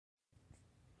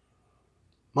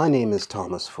My name is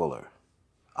Thomas Fuller.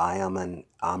 I am an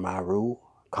Amaru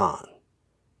Khan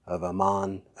of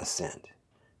Aman Ascent,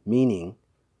 meaning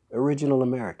original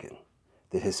American,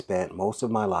 that has spent most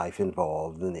of my life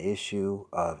involved in the issue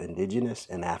of indigenous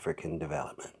and African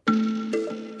development.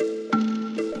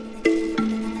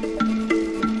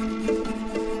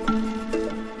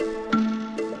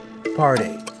 Part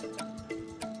 8.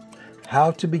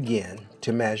 How to begin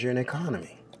to measure an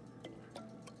economy.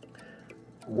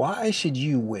 Why should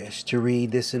you wish to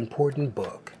read this important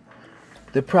book,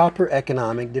 The Proper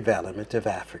Economic Development of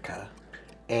Africa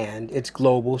and its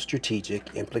Global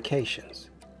Strategic Implications?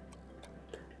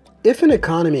 If an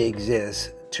economy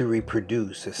exists to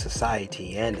reproduce a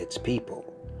society and its people,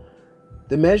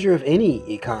 the measure of any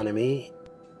economy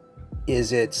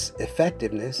is its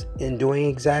effectiveness in doing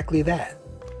exactly that.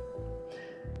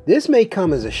 This may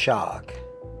come as a shock.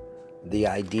 The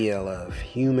ideal of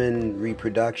human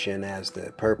reproduction as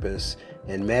the purpose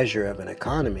and measure of an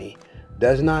economy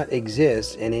does not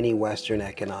exist in any Western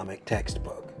economic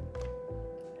textbook.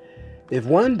 If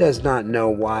one does not know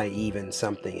why even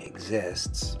something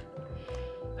exists,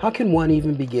 how can one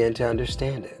even begin to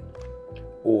understand it?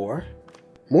 Or,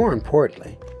 more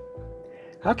importantly,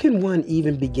 how can one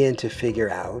even begin to figure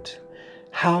out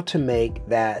how to make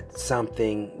that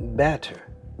something better?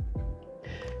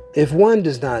 If one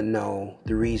does not know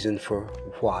the reason for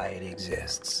why it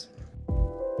exists.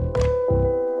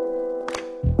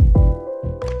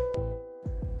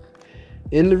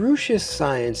 In LaRouche's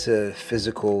Science of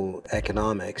Physical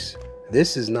Economics,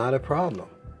 this is not a problem.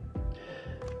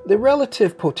 The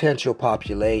relative potential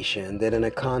population that an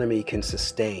economy can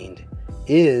sustain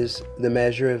is the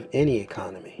measure of any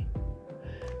economy.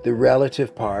 The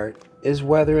relative part is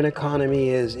whether an economy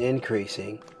is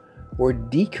increasing or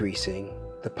decreasing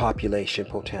the population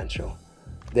potential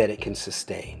that it can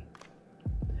sustain.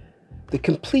 The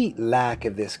complete lack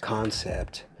of this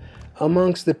concept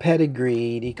amongst the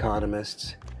pedigreed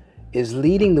economists is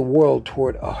leading the world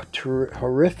toward a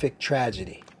horrific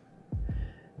tragedy.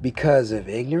 Because of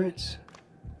ignorance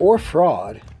or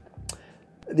fraud,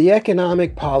 the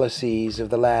economic policies of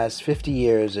the last 50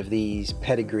 years of these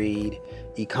pedigreed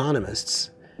economists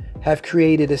have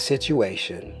created a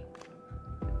situation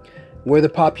where the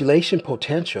population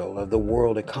potential of the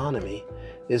world economy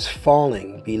is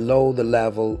falling below the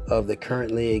level of the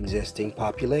currently existing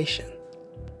population.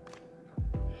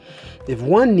 If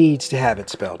one needs to have it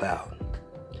spelled out,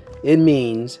 it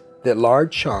means that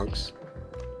large chunks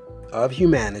of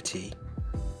humanity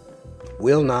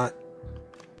will not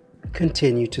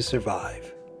continue to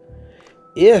survive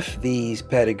if these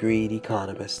pedigreed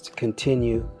economists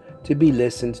continue to be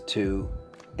listened to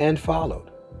and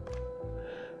followed.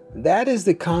 That is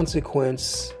the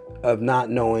consequence of not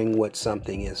knowing what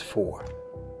something is for,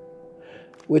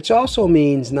 which also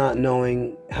means not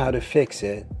knowing how to fix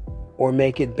it or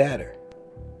make it better.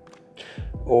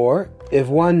 Or, if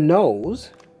one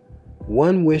knows,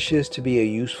 one wishes to be a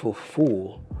useful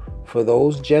fool for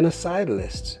those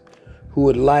genocidalists who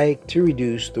would like to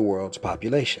reduce the world's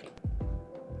population.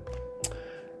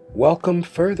 Welcome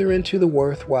further into the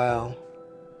worthwhile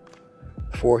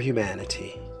for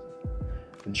humanity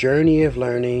journey of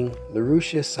learning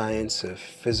LaRouche's Science of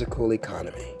Physical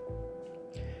Economy.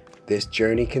 This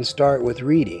journey can start with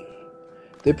reading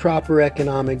The Proper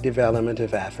Economic Development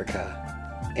of Africa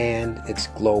and its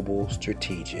Global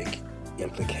Strategic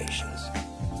Implications.